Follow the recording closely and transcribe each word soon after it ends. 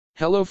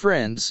Hello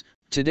friends,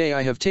 today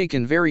I have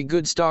taken very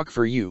good stock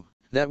for you,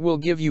 that will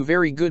give you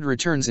very good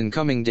returns in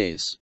coming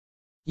days.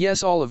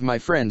 Yes, all of my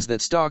friends,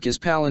 that stock is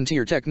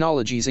Palantir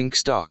Technologies Inc.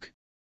 stock.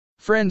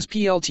 Friends,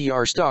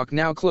 PLTR stock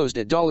now closed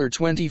at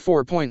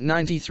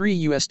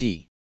 $24.93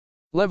 USD.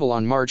 Level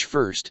on March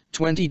 1,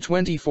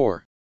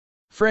 2024.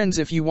 Friends,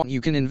 if you want,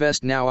 you can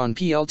invest now on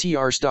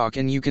PLTR stock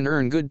and you can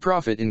earn good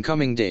profit in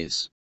coming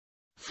days.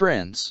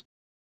 Friends,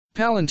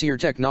 Palantir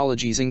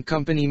Technologies Inc.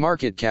 company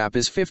market cap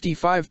is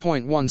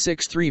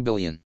 $55.163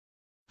 billion.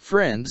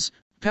 Friends,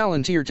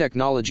 Palantir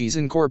Technologies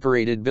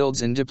Incorporated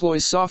builds and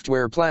deploys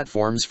software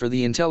platforms for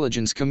the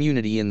intelligence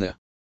community in the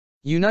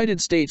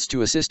United States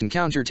to assist in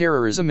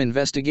counterterrorism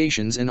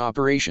investigations and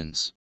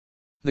operations.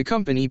 The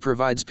company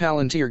provides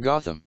Palantir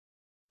Gotham,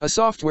 a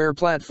software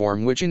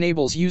platform which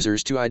enables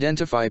users to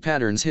identify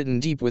patterns hidden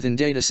deep within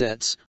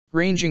datasets,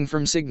 ranging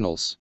from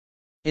signals,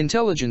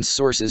 intelligence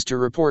sources to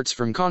reports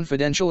from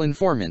confidential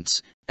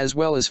informants, as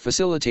well as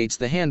facilitates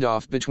the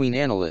handoff between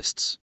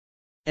analysts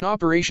and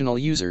operational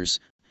users,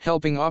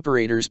 helping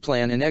operators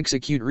plan and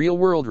execute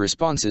real-world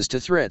responses to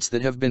threats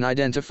that have been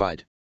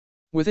identified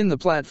within the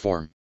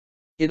platform.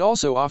 It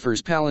also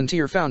offers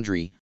Palantir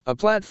Foundry, a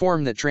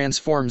platform that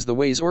transforms the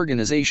ways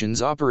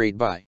organizations operate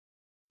by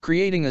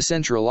creating a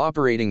central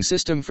operating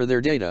system for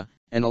their data,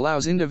 and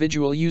allows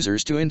individual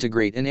users to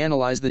integrate and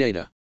analyze the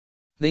data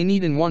they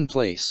need in one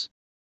place.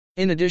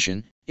 In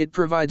addition, it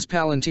provides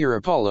Palantir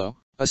Apollo,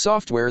 a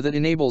software that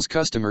enables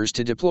customers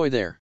to deploy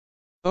their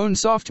own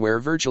software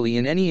virtually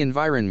in any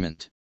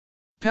environment.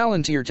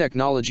 Palantir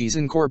Technologies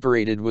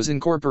Incorporated was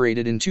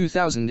incorporated in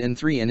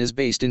 2003 and is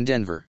based in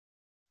Denver,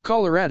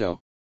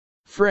 Colorado.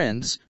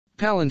 Friends,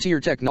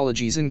 Palantir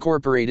Technologies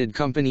Incorporated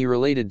company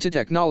related to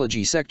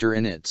technology sector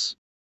and it's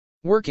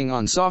working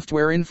on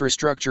software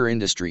infrastructure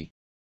industry.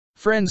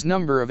 Friends,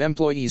 number of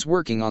employees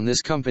working on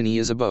this company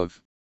is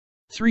above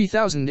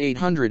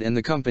 3,800 and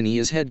the company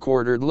is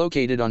headquartered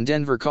located on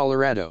Denver,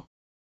 Colorado,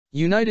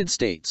 United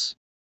States.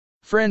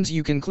 Friends,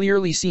 you can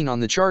clearly see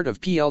on the chart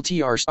of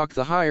PLTR stock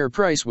the higher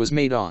price was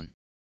made on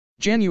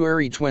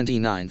January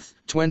 29,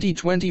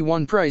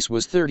 2021. Price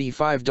was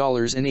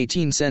 $35.18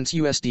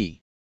 USD.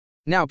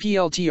 Now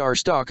PLTR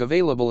stock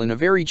available in a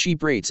very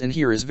cheap rates, and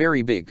here is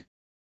very big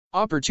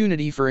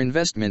opportunity for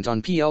investment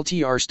on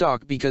PLTR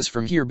stock because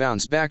from here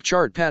bounce back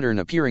chart pattern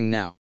appearing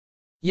now.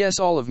 Yes,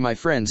 all of my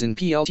friends, in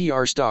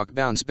PLTR stock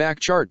bounce back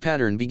chart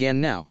pattern began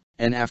now,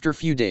 and after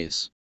few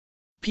days,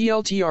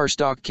 PLTR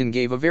stock can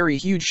give a very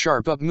huge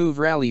sharp up move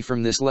rally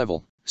from this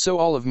level. So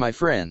all of my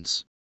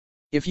friends,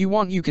 if you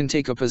want, you can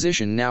take a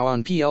position now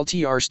on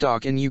PLTR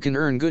stock and you can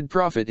earn good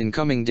profit in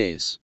coming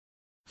days.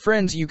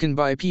 Friends, you can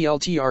buy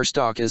PLTR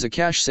stock as a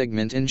cash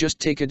segment and just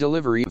take a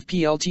delivery of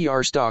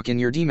PLTR stock in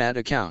your demat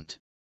account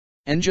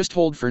and just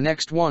hold for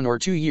next 1 or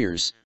 2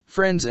 years.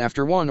 Friends,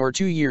 after 1 or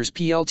 2 years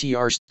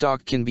PLTR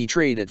stock can be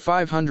traded at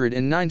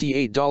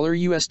 $598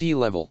 USD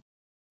level.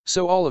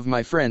 So all of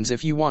my friends,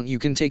 if you want, you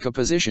can take a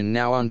position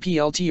now on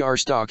PLTR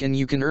stock and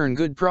you can earn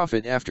good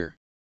profit after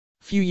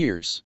few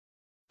years.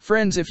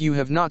 Friends, if you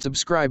have not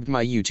subscribed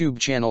my YouTube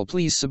channel,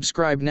 please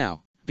subscribe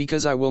now,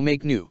 because I will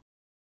make new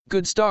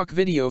good stock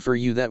video for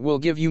you that will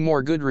give you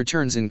more good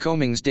returns in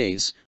coming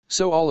days.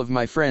 So all of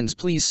my friends,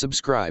 please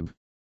subscribe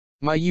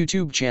my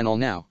YouTube channel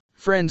now.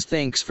 Friends,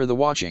 thanks for the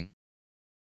watching.